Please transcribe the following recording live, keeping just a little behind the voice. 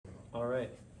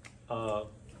right.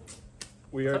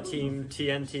 We are team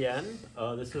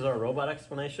TNTN. This is our robot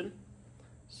explanation.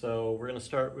 So we're going to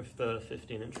start with the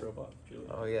 15-inch robot. Julie.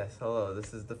 Oh yes, hello.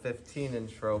 This is the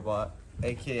 15-inch robot,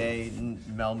 aka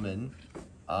Melman.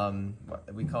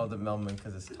 We called it Melman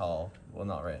because it's tall. Well,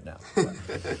 not right now. But,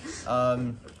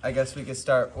 I guess we could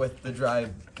start with the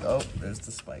drive. Oh, there's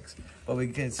the spikes. But we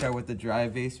can start with the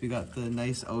drive base. We got the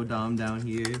nice ODOM down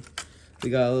here. We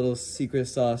got a little secret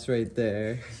sauce right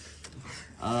there.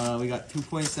 We got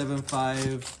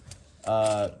 2.75,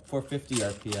 450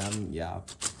 RPM. Yeah,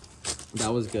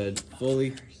 that was good.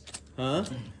 Fully, huh?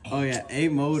 Oh yeah,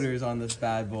 8 motors on this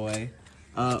bad boy.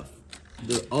 All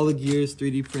the gears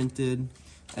 3D printed,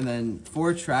 and then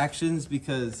 4 tractions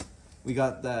because we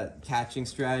got that catching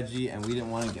strategy and we didn't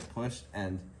want to get pushed.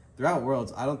 And throughout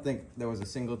Worlds, I don't think there was a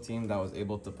single team that was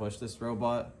able to push this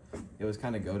robot. It was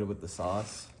kind of goated with the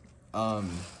sauce,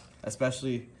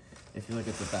 especially if you look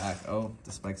at the back. Oh,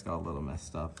 the spikes got a little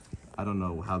messed up. I don't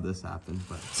know how this happened,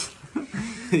 but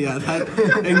yeah,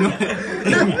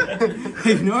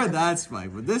 ignore that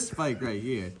spike. But this spike right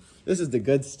here, this is the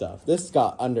good stuff. This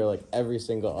got under like every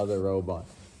single other robot.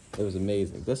 It was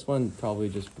amazing. This one probably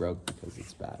just broke because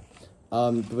it's bad.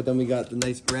 But then we got the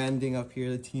nice branding up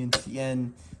here, the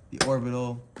TNTN, the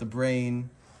orbital, the brain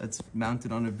that's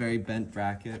mounted on a very bent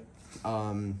bracket.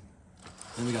 Then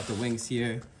we got the wings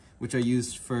here, which are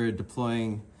used for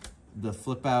deploying the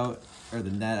flip out, or the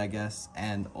net, I guess,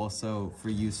 and also for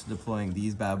use deploying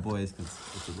these bad boys because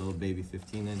it's a little baby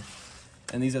 15-inch.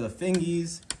 And these are the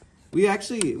fingies. We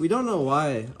don't know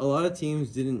why a lot of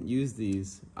teams didn't use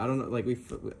these. I don't know, like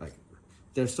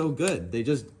they're so good. They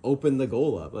just open the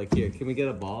goal up. Like here, can we get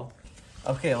a ball?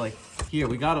 Okay, like here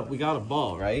we got a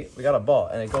ball, right? We got a ball,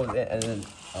 and it goes in, and then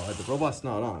the robot's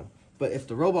not on. But if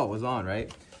the robot was on, right?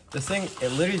 This thing,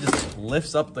 it literally just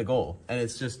lifts up the goal, and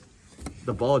it's just,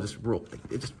 the ball just rolls.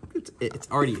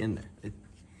 It's already in there.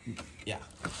 Yeah,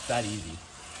 it's that easy.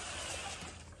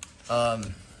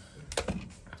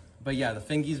 But yeah, the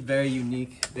fingy's very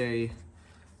unique, very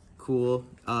cool.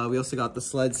 We also got the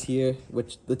sleds here,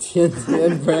 which the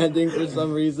TNTN branding for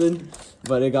some reason,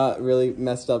 but it got really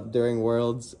messed up during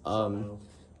Worlds.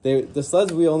 The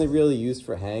sleds we only really used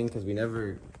for hang because we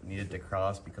never needed to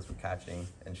cross because we're catching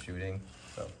and shooting.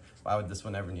 So why would this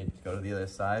one ever need to go to the other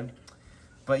side?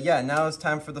 But yeah, now it's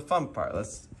time for the fun part.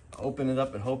 Let's open it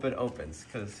up and hope it opens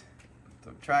because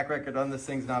the track record on this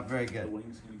thing's not very good. The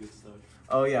wings gonna get stuck.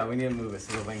 Oh yeah, we need to move it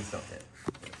so the wings don't hit.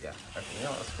 Yeah, okay, you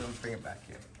know, let's bring it back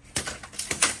here.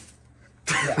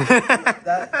 Yeah,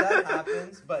 that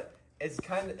happens, but it's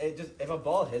kind of, if a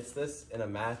ball hits this in a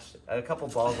match, a couple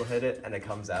balls will hit it and it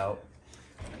comes out.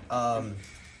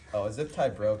 Oh, a zip tie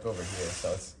broke over here,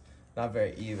 so it's not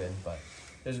very even, but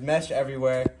there's mesh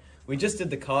everywhere. We just did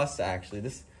the cost actually.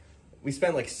 We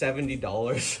spent like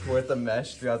 $70 worth of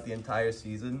mesh throughout the entire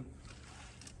season.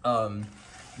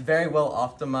 Very well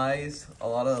optimized, a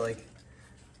lot of like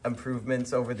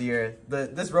improvements over the year.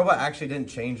 This robot actually didn't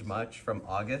change much from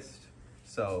August,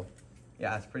 so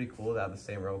yeah, it's pretty cool to have the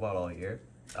same robot all year.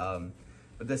 But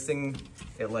this thing,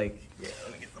 it like, yeah,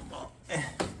 let me get the ball.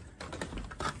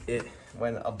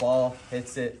 When a ball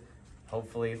hits it,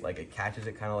 hopefully like it catches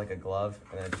it kind of like a glove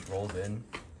and then it just rolls in.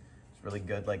 It's really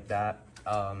good like that.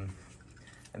 And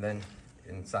then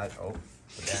inside, oh,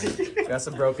 the band. Got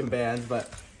some broken bands, but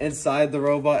inside the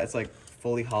robot, it's like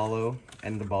fully hollow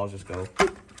and the balls just go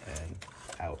and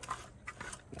out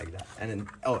like that. And then,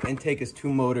 oh, intake is 2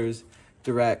 motors,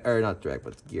 direct, or not direct,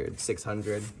 but geared,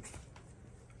 600.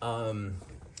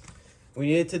 We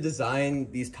needed to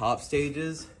design these top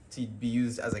stages to be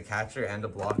used as a catcher and a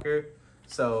blocker.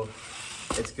 So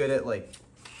it's good at like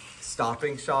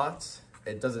stopping shots.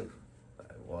 It doesn't,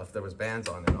 well, if there was bands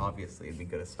on it, obviously it'd be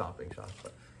good at stopping shots,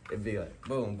 but it'd be like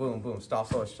boom, boom, boom, stops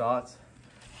those shots,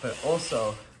 but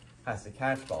also has to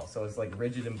catch balls. So it's like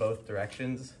rigid in both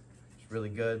directions. It's really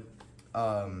good.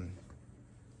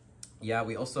 Yeah,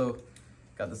 we also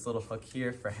got this little hook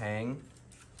here for hang.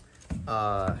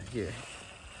 Here.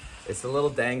 It's a little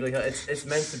dangly hook. It's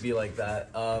meant to be like that.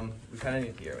 We kind of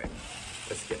need to, wait.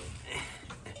 Let's get.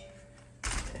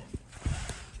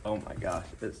 Oh my gosh,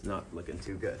 it's not looking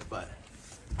too good, but.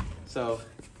 So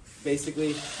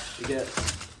basically we get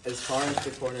as far into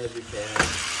the corner as we can.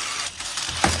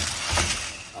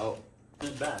 Oh.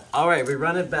 Back. All right, we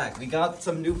run it back. We got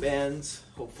some new bands.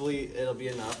 Hopefully it'll be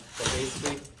enough. But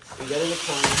basically we get in the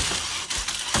corner,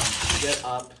 we get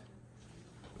up.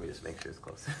 Let me just make sure it's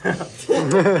close.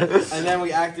 And then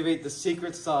we activate the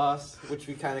secret sauce, which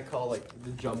we kind of call like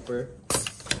the jumper.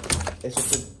 It's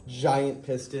just a giant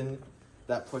piston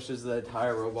that pushes the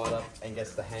entire robot up and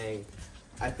gets the hang.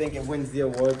 I think it wins the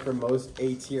award for most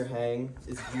A-tier hang.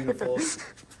 It's beautiful.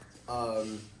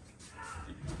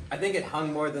 I think it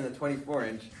hung more than the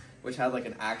 24-inch, which had like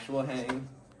an actual hang,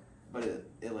 but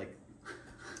it like,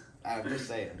 I'm just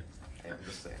saying.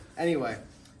 Anyway,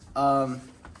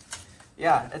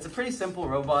 yeah, it's a pretty simple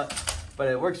robot, but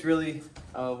it works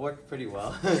worked pretty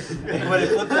well when it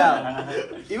flipped out.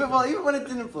 Even when it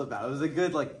didn't flip out, it was a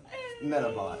good like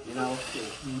Metabot, you know.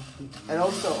 And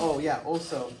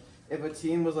also, if a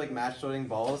team was like match loading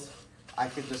balls, I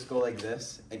could just go like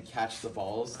this and catch the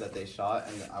balls that they shot,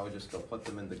 and I would just go put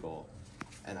them in the goal,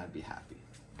 and I'd be happy.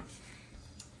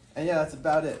 And yeah, that's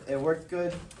about it. It worked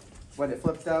good when it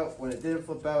flipped out. When it didn't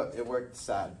flip out, it worked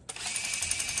sad.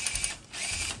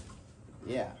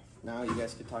 Yeah, now you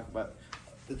guys can talk about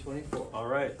the 24. All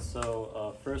right,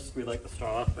 so first we'd like to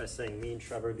start off by saying me and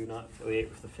Trevor do not affiliate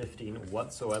with the 15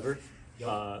 whatsoever.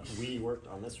 Yep. We worked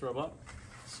on this robot.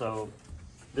 So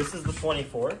this is the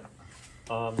 24.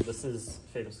 This is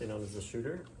famously known as the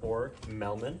Shooter, or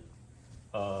Melman.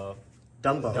 Dumbo.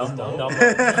 Dumbo.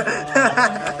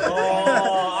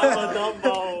 Oh, I'm a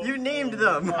Dumbo. You named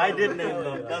them. I did name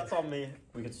them. That's on me.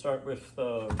 We could start with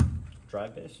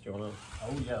drive-based. Do you want to?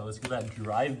 Oh yeah, let's get that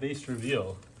drive-based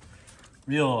reveal.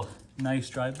 Real nice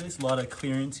drive-based. A lot of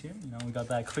clearance here. You know, we got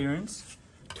that clearance.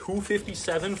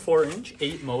 257 4-inch,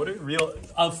 8 motor. Real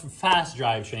fast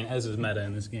drivetrain, as is meta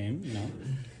in this game. You know.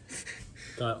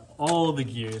 Got all the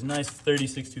gears, nice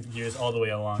 36 tooth gears all the way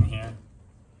along here.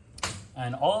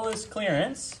 And all this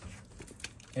clearance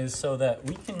is so that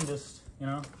we can just, you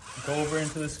know, go over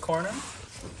into this corner,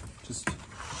 just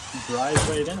drive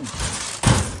right in.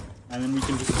 And then we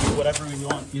can just do whatever we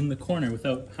want in the corner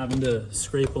without having to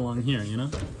scrape along here, you know?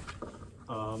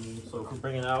 So if we're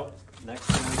bringing out, next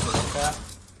thing we can look at,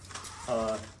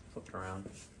 flip it around.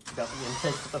 We got the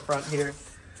intakes at the front here.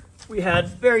 We had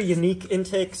very unique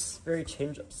intakes, very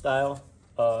change-up style.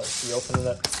 So you open it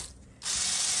up,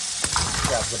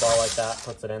 grabs the ball like that,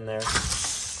 puts it in there.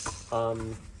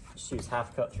 Just use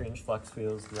half-cut 3-inch flex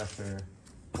wheels. The rest are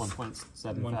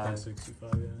 1.75.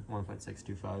 1.625, yeah.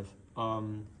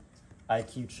 1.625.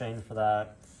 IQ chain for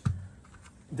that.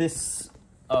 This,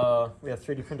 we have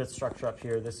 3D printed structure up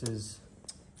here. This is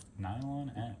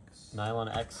Nylon X. Nylon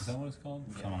X. Is that what it's called?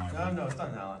 Yeah. No, it's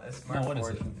not Nylon. It's No, what is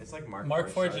it? It's like Mark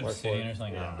Forged Obsidian or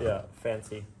something. Yeah,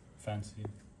 fancy. Fancy.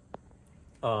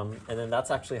 And then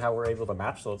that's actually how we're able to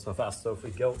match load so fast. So if we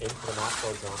go into the match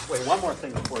load zone. Wait, one more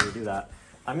thing before we do that.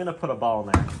 I'm gonna put a ball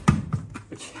in there.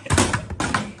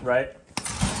 Right?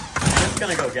 And it's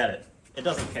gonna go get it. It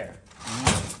doesn't care.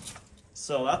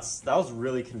 So that was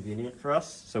really convenient for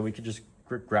us. So we could just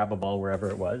grab a ball wherever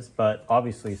it was. But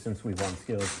obviously, since we've won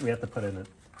skills, we have to put in a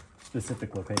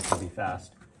specific location to be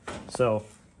fast. So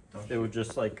it would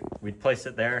just like, we'd place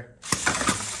it there,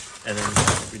 and then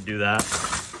we'd do that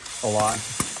a lot.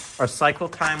 Our cycle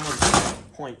time was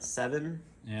 0.7.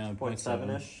 Yeah,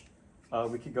 0.7-ish.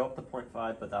 We could go up to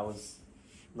 0.5, but that was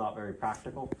not very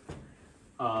practical.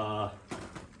 For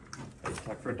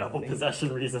double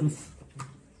possession reasons.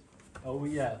 Oh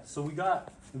yeah, so we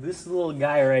got this little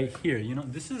guy right here. You know,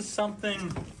 this is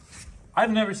something I've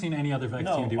never seen any other VEX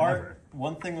team do ever.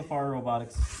 One thing with our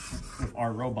robotics, with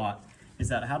our robot, is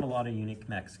that it had a lot of unique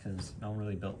mechs because no one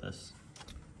really built this.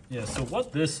 Yeah, so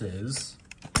what this is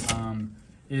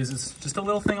it's just a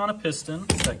little thing on a piston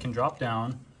that can drop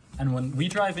down, and when we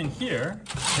drive in here,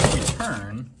 if we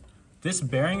turn, this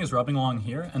bearing is rubbing along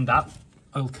here, and that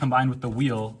combined with the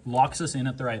wheel locks us in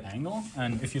at the right angle.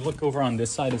 And if you look over on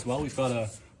this side as well, we've got a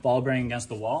ball bearing against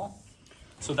the wall.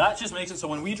 So that just makes it so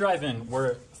when we drive in,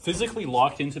 we're physically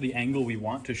locked into the angle we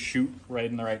want to shoot right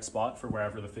in the right spot for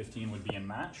wherever the 15 would be in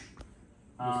match.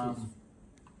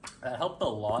 That helped a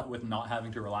lot with not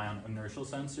having to rely on inertial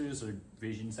sensors or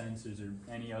vision sensors or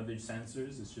any other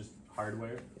sensors. It's just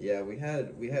hardware. Yeah, we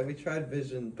tried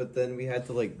vision, but then we had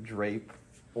to like drape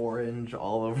orange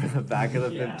all over the back of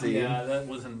the 15. Yeah, that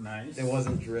wasn't nice. It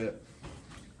wasn't drip.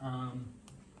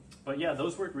 But yeah,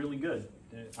 those work really good.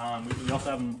 We also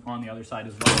have them on the other side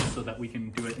as well, so that we can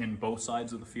do it in both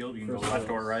sides of the field. You can go left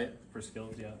or right for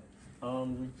skills, yeah.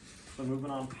 So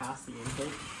moving on past the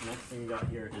intake, the next thing we got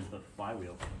here is the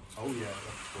flywheel. Oh yeah,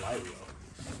 the flywheel.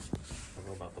 I don't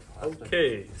know about the plastic.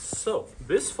 Okay, so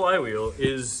this flywheel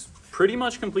is pretty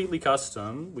much completely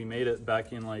custom. We made it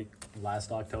back in like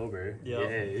last October. Yeah.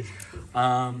 Yay.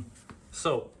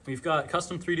 So we've got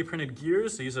custom 3D printed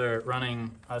gears. These are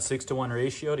running a 6:1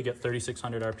 ratio to get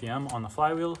 3,600 RPM on the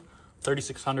flywheel,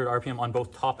 3,600 RPM on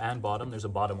both top and bottom. There's a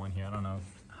bottom one here. I don't know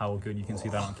how good you can see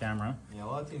that on camera. Yeah, a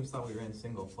lot of teams thought we ran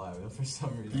single flywheel for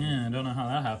some reason. Yeah, I don't know how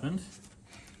that happened.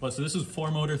 But so this is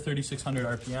 4-motor, 3,600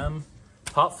 RPM.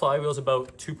 top flywheel is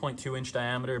about 2.2 inch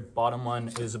diameter. Bottom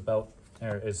one is about,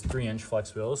 or is 3-inch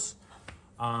flex wheels.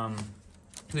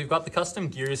 We've got the custom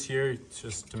gears here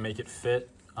just to make it fit.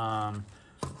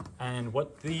 And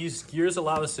what these gears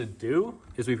allow us to do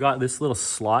is we've got this little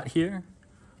slot here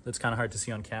that's kind of hard to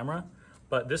see on camera,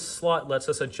 but this slot lets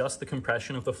us adjust the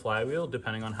compression of the flywheel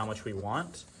depending on how much we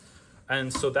want.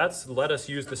 And so that's let us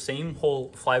use the same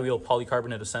whole flywheel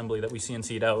polycarbonate assembly that we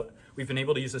CNC'd out. We've been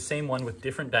able to use the same one with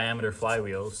different diameter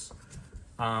flywheels.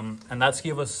 And that's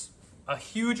give us a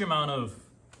huge amount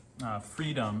of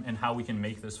freedom in how we can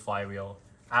make this flywheel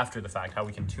after the fact, how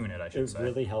we can tune it, I should say. It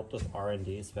really helped with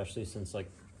R&D, especially since like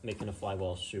making a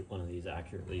flywheel shoot one of these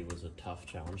accurately was a tough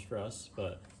challenge for us,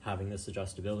 but having this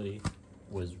adjustability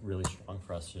was really strong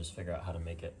for us to just figure out how to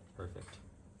make it perfect.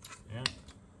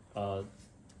 Yeah.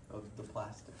 The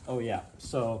plastic. Oh yeah,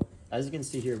 so as you can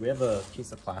see here, we have a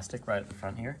piece of plastic right at the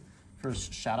front here.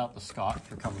 First, shout out to Scott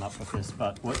for coming up with this,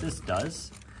 but what this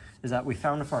does is that we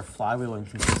found with our flywheel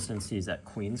inconsistencies at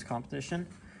Queen's competition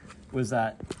was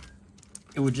that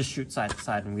it would just shoot side to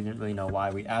side and we didn't really know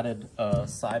why. We added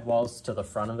sidewalls to the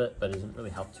front of it, but it didn't really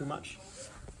help too much.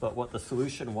 But what the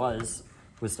solution was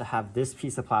to have this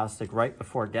piece of plastic right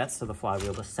before it gets to the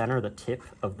flywheel to center the tip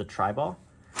of the tri-ball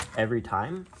every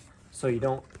time, so you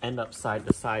don't end up side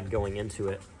to side going into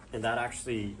it. And that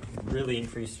actually really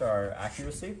increased our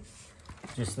accuracy.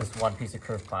 Just this one piece of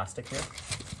curved plastic here.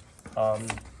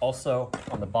 Also,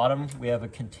 on the bottom, we have a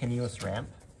continuous ramp.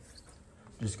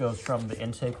 Just goes from the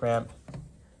intake ramp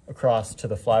across to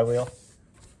the flywheel.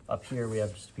 Up here, we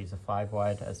have just a piece of 5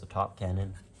 wide as the top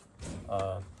cannon.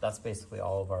 That's basically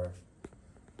all of our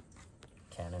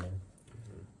cannoning.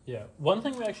 Yeah, one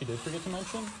thing we actually did forget to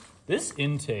mention, this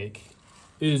intake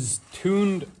is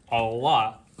tuned a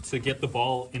lot to get the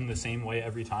ball in the same way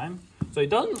every time. So it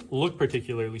doesn't look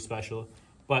particularly special,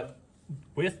 but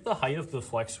with the height of the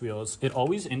flex wheels, it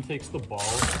always intakes the ball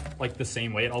like the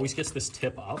same way. It always gets this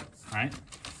tip up, right?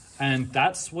 And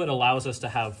that's what allows us to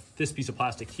have this piece of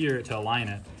plastic here to align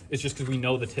it. It's just because we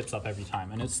know the tip's up every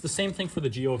time. And it's the same thing for the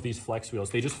geo of these flex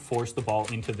wheels. They just force the ball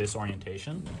into this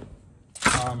orientation.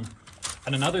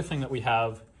 And another thing that we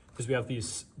have is we have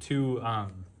these two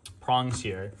prongs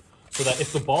here, so that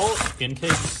if the ball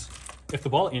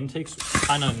intakes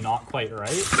kind of not quite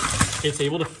right, it's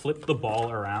able to flip the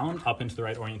ball around up into the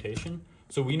right orientation.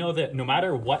 So we know that no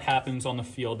matter what happens on the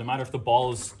field, no matter if the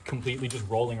ball is completely just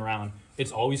rolling around,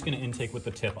 it's always going to intake with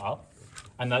the tip up.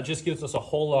 And that just gives us a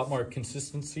whole lot more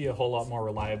consistency, a whole lot more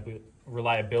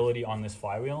reliability on this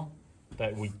flywheel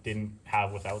that we didn't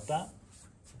have without that.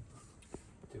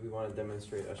 Do we want to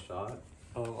demonstrate a shot?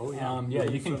 Oh yeah. Yeah,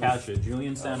 you can catch it.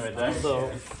 Julian, stand right there. So,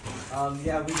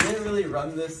 Yeah, we didn't really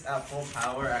run this at full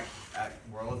power at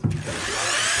Worlds because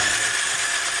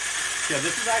yeah,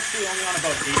 this is actually only on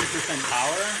about 80%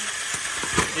 power.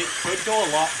 It could go a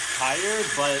lot higher,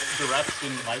 but the refs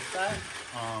didn't like that.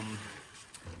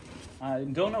 I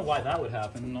don't know why that would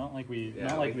happen. Not like we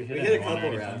hit a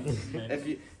couple rounds. If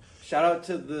you shout out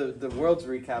to the Worlds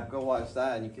recap, go watch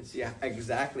that, and you can see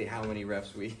exactly how many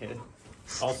refs we hit.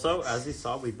 also, as you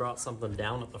saw, we brought something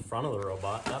down at the front of the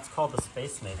robot. That's called the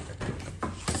Space Maker.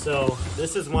 So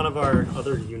this is one of our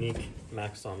other unique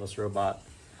mechs on this robot.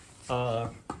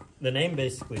 The name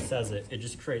basically says it. It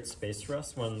just creates space for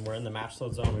us. When we're in the match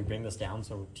load zone, we bring this down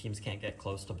so teams can't get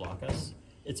close to block us.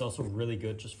 It's also really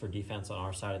good just for defense on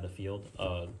our side of the field.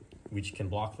 We can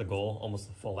block the goal almost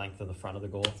the full length of the front of the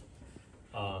goal.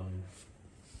 And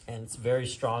it's very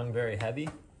strong, very heavy.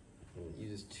 It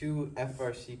uses 2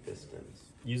 FRC pistons.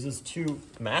 Uses 2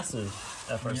 massive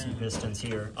FRC pistons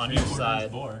here on each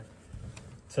side. To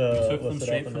took them lift it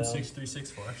straight up from and down.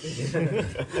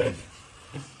 6364.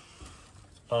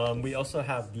 We also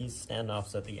have these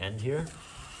standoffs at the end here,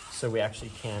 so we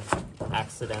actually can't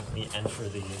accidentally enter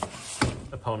the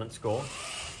opponent's goal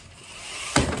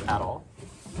at all.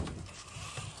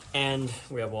 And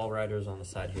we have wall riders on the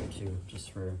side here too,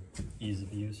 just for ease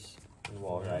of use. And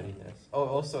wall ridiness. Oh,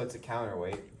 also it's a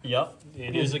counterweight. Yep,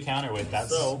 It is a counterweight.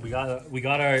 That's So- we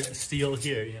got our steel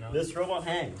here. You know, this robot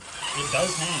hangs. it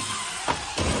does hang.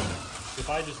 If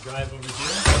I just drive over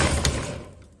here,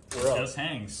 We're it up. just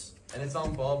hangs. And it's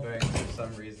on ball bearings for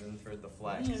some reason for the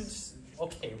flex.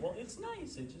 Okay, well, it's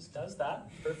nice. It just does that.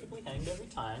 Perfectly hanged every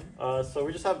time. So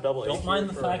we just have double. Don't H mind here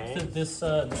the for fact hang. that this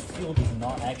field is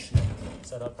not actually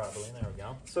set up properly. There we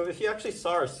go. So if you actually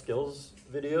saw our skills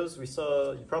videos,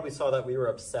 you probably saw that we were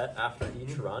upset after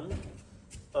each run,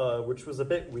 which was a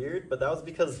bit weird, but that was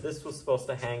because this was supposed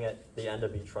to hang at the end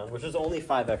of each run, which is only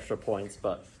 5 extra points,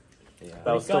 but Yeah.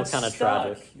 That was It still got kind of stuck.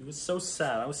 tragic. It was so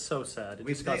sad. I was so sad. It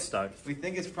just got stuck. We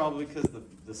think it's probably because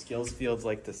the skills fields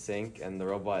like to sink and the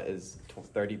robot is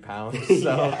 30 pounds. So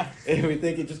Yeah. we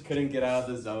think it just couldn't get out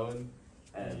of the zone.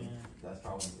 And that's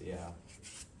probably,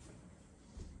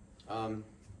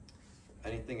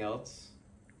 anything else?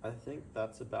 I think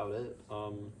that's about it.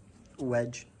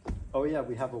 Wedge. Oh yeah,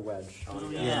 we have a wedge.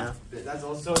 Yeah. That's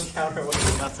also a counterweight.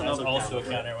 That's That's another also a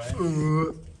counterweight.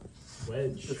 counterweight.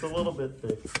 Wedge. It's a little bit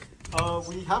thick.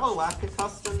 We have a Lacta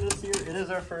custom this year. It is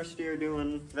our first year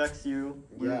doing VEX U.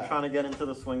 We're Yeah. trying to get into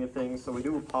the swing of things, so we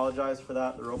do apologize for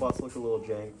that. The robots look a little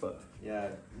jank, but Yeah,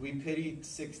 we pity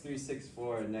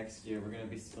 6364, and next year we're gonna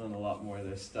be stealing a lot more of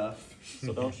their stuff.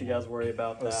 so don't you guys worry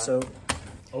about that. So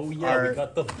Oh yeah, we Our-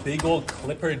 got the big old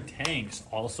clippered tanks,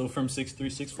 also from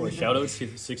 6364. Shout out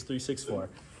to 6364.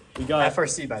 We got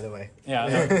FRC, by the way.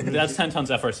 yeah, that's 10 tons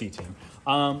FRC team.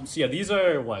 So yeah, these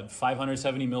are what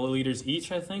 570 milliliters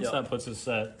each, I think. So Yeah. that puts us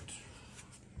at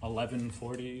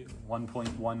 1140,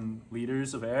 1.1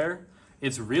 liters of air.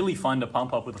 It's really fun to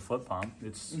pump up with a foot pump.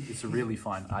 It's really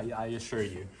fun. I assure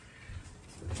you.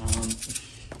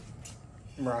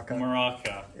 Morocco.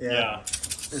 Maraca. Yeah. Yeah.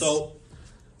 So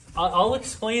I'll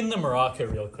explain the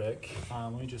Maraca real quick.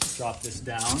 Let me just drop this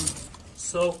down.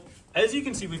 So as you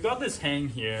can see, we've got this hang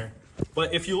here,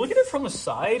 but if you look at it from the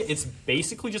side, it's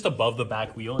basically just above the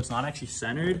back wheel. It's not actually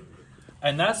centered.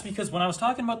 And that's because when I was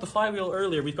talking about the flywheel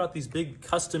earlier, we've got these big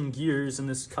custom gears and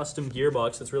this custom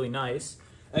gearbox that's really nice,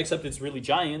 except it's really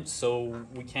giant, so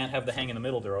we can't have the hang in the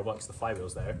middle of the robot because the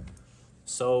flywheel's there.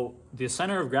 So the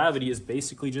center of gravity is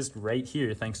basically just right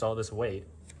here thanks to all this weight.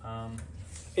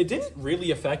 It didn't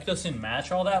really affect us in match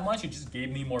all that much. It just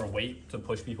gave me more weight to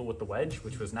push people with the wedge,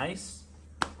 which was nice.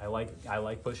 I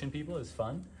like pushing people. It's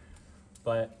fun.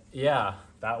 But yeah,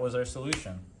 that was our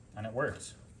solution, and it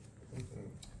worked.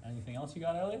 Anything else you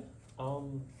got, Elliot?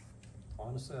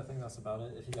 Honestly, I think that's about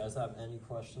it. If you guys have any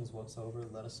questions whatsoever,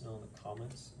 let us know in the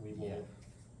comments. We will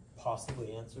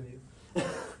possibly answer you.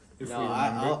 If No, we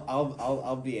remember.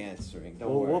 I'll be answering. Don't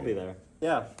worry. We'll be there.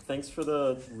 Yeah, thanks for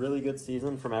the really good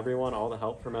season from everyone, all the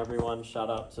help from everyone. Shout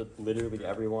out to literally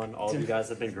everyone. All of you guys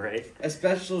have been great. A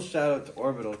special shout out to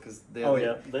Orbital because they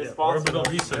They sponsored Orbital us.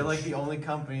 Research. they're like the only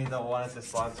company that wanted to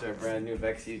sponsor a brand new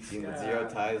VEX U team with zero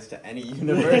ties to any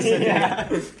university.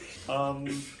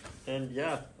 And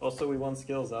yeah, also we won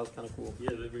skills. That was kind of cool. Yeah,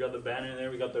 we got the banner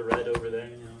there. We got the red over there.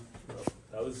 You know,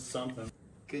 that was something.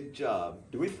 Good job.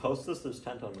 Do we post this? There's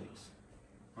 10 ton leaks.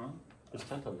 Huh? There's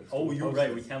 10 ton leaks. Oh, Do we you're post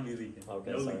right. this? We can't be leaking.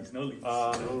 Okay, no sorry. leaks. No leaks.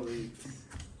 No leaks.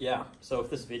 Yeah. So if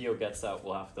this video gets out,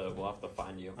 we'll have to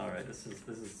find you. All right. This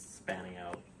is spanning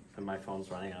out, and my phone's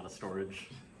running out of storage.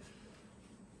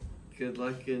 Good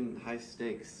luck in high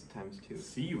stakes ×2.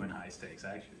 See you in high stakes,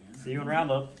 actually. Yeah. See you in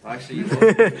roundup. Actually, you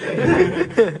won't,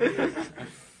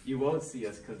 you won't see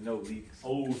us because no leaks.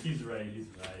 Oh, he's right. He's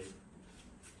right.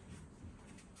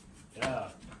 Yeah.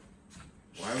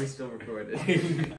 Why are we still recording?